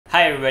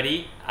Hi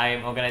everybody,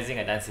 I'm organizing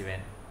a dance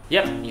event.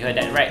 Yep, you heard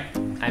that right.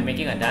 I'm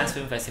making a dance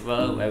film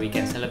festival where we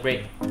can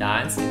celebrate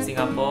dance in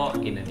Singapore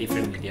in a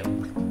different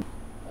medium.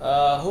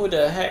 Who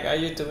the heck are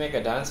you to make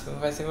a dance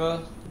film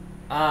festival?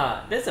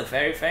 That's a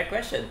very fair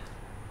question.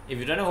 If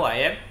you don't know who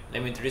I am,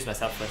 let me introduce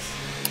myself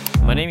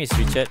first. My name is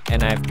Richard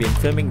and I've been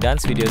filming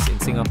dance videos in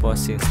Singapore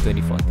since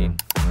 2014.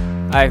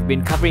 I've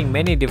been covering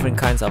many different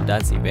kinds of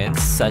dance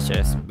events such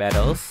as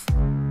battles,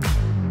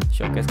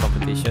 showcase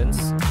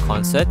competitions,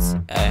 concerts,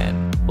 and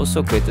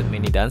also created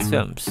many dance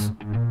films.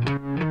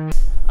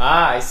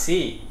 I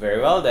see. Very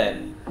well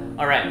then.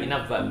 Alright,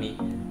 enough about me.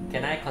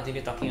 Can I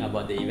continue talking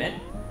about the event?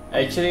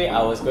 Actually,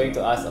 I was going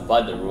to ask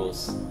about the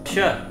rules.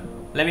 Sure.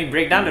 Let me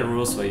break down the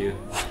rules for you.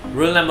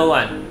 Rule number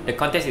 1. The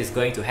contest is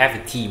going to have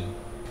a theme.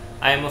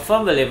 I am a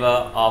firm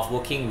believer of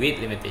working with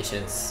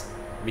limitations.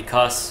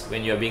 Because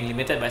when you're being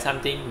limited by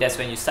something, that's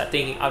when you start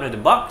thinking out of the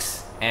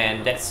box,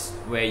 and that's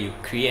where you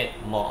create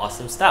more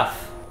awesome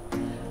stuff.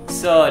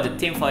 So the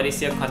theme for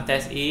this year's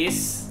contest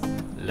is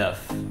love.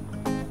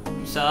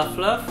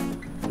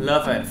 Self-love,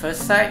 love at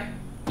first sight,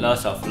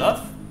 loss of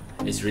love.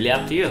 It's really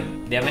up to you.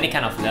 There are many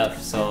kinds of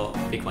love, so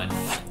pick one.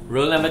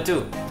 Rule number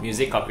 2,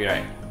 music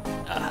copyright.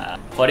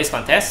 For this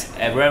contest,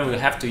 everyone will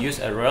have to use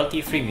a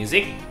royalty-free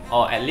music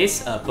or at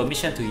least a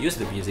permission to use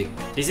the music.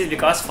 This is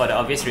because for the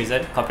obvious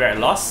reason, copyright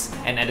loss,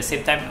 and at the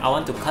same time, I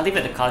want to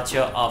cultivate the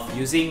culture of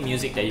using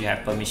music that you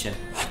have permission.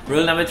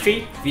 Rule number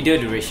 3, video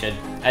duration.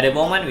 At the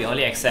moment, we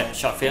only accept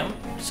short film,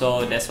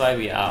 so that's why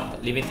we are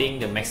limiting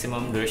the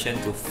maximum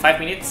duration to 5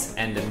 minutes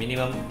and the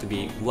minimum to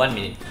be 1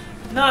 minute.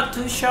 Not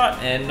too short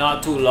and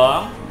not too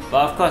long,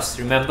 but of course,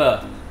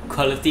 remember,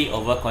 quality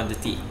over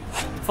quantity.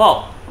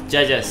 4.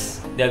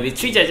 Judges. There will be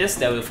 3 judges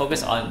that will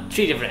focus on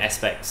 3 different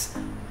aspects.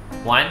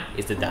 1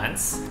 is the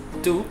dance,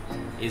 2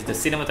 is the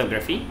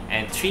cinematography,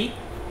 and 3,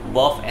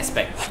 both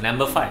aspects.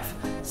 Number 5,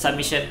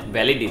 submission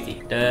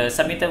validity. The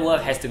submitted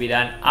work has to be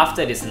done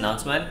after this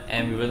announcement,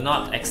 and we will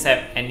not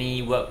accept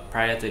any work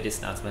prior to this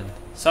announcement.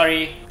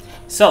 Sorry.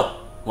 So,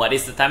 what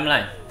is the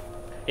timeline?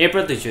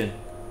 April to June.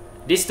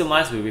 These 2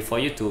 months will be for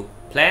you to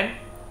plan,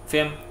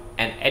 film,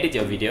 and edit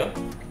your video.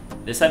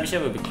 The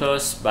submission will be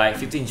closed by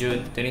 15 June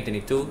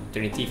 2022,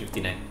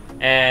 2059.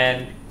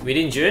 And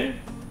within June,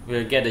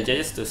 we'll get the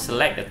judges to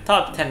select the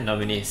top 10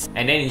 nominees.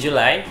 And then in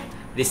July,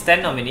 these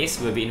 10 nominees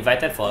will be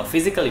invited for a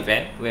physical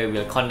event where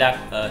we'll conduct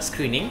a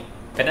screening,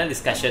 panel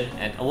discussion,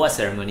 and award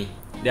ceremony.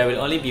 There will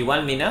only be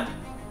 1 winner,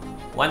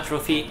 1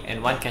 trophy,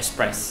 and 1 cash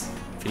prize.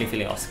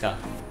 Feeling Oscar.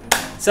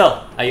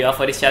 So, are you up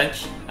for this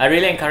challenge? I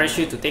really encourage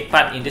you to take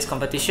part in this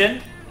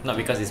competition, not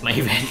because it's my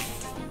event.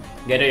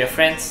 Gather your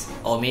friends,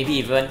 or maybe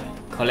even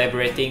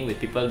collaborating with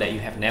people that you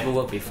have never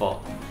worked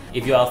before.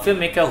 If you are a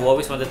filmmaker who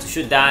always wanted to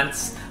shoot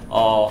dance,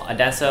 or a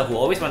dancer who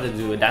always wanted to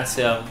do a dance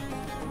film,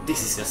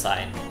 this is your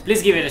sign.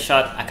 Please give it a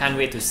shot. I can't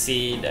wait to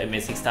see the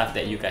amazing stuff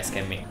that you guys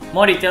can make.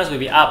 More details will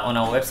be up on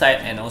our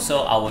website and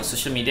also our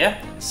social media,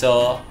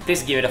 so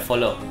please give it a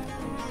follow.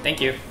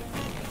 Thank you.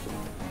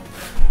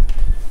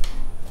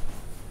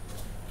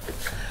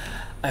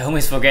 I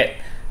always forget,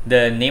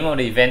 the name of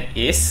the event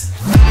is